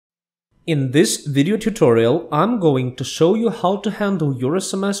In this video tutorial, I'm going to show you how to handle your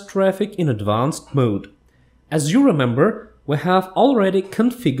SMS traffic in advanced mode. As you remember, we have already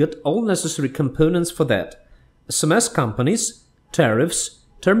configured all necessary components for that: SMS companies, tariffs,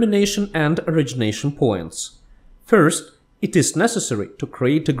 termination and origination points. First, it is necessary to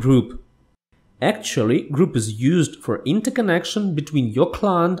create a group. Actually, group is used for interconnection between your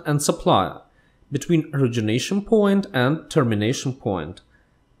client and supplier, between origination point and termination point.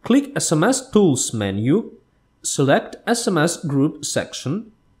 Click SMS Tools menu, select SMS Group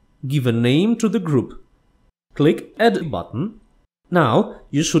section, give a name to the group. Click Add button. Now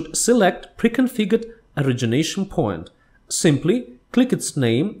you should select preconfigured origination point. Simply click its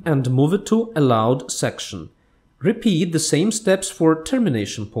name and move it to Allowed section. Repeat the same steps for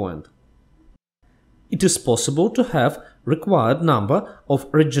termination point. It is possible to have required number of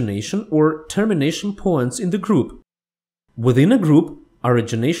origination or termination points in the group. Within a group,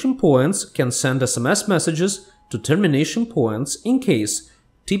 origination points can send SMS messages to termination points in case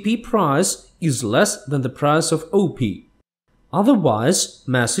TP price is less than the price of OP. Otherwise,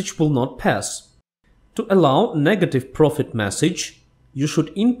 message will not pass. To allow negative profit message, you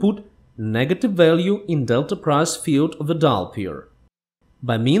should input negative value in delta price field of the dial pair.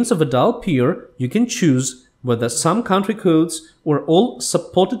 By means of a dial pair, you can choose whether some country codes or all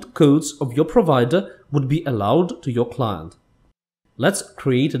supported codes of your provider would be allowed to your client. Let's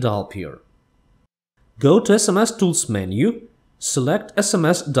create a dial pair. Go to SMS Tools menu, select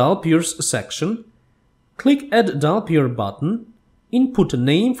SMS Dial Pairs section, click Add Dial Pair button, input a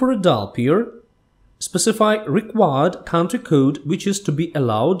name for a dial pair, specify required country code which is to be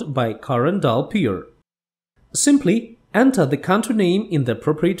allowed by current dial pair. Simply enter the country name in the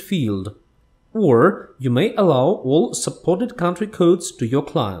appropriate field, or you may allow all supported country codes to your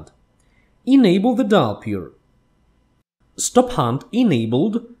client. Enable the dial pair. Stop Hunt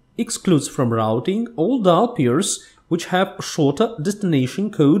enabled excludes from routing all dial pairs which have shorter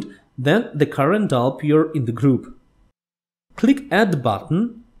destination code than the current dial pair in the group. Click Add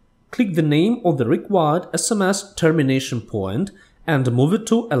button, click the name of the required SMS termination point and move it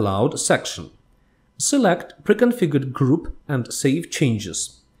to Allowed section. Select Preconfigured Group and save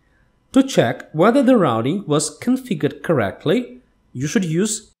changes. To check whether the routing was configured correctly, you should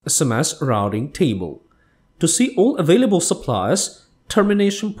use SMS routing table. To see all available suppliers,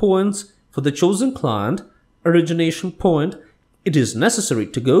 termination points for the chosen client, origination point, it is necessary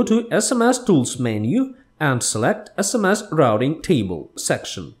to go to SMS Tools menu and select SMS Routing Table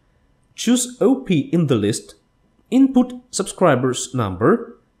section. Choose OP in the list, input subscriber's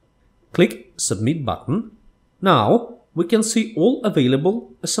number, click Submit button. Now we can see all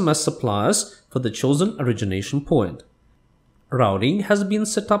available SMS suppliers for the chosen origination point. Routing has been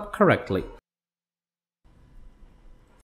set up correctly.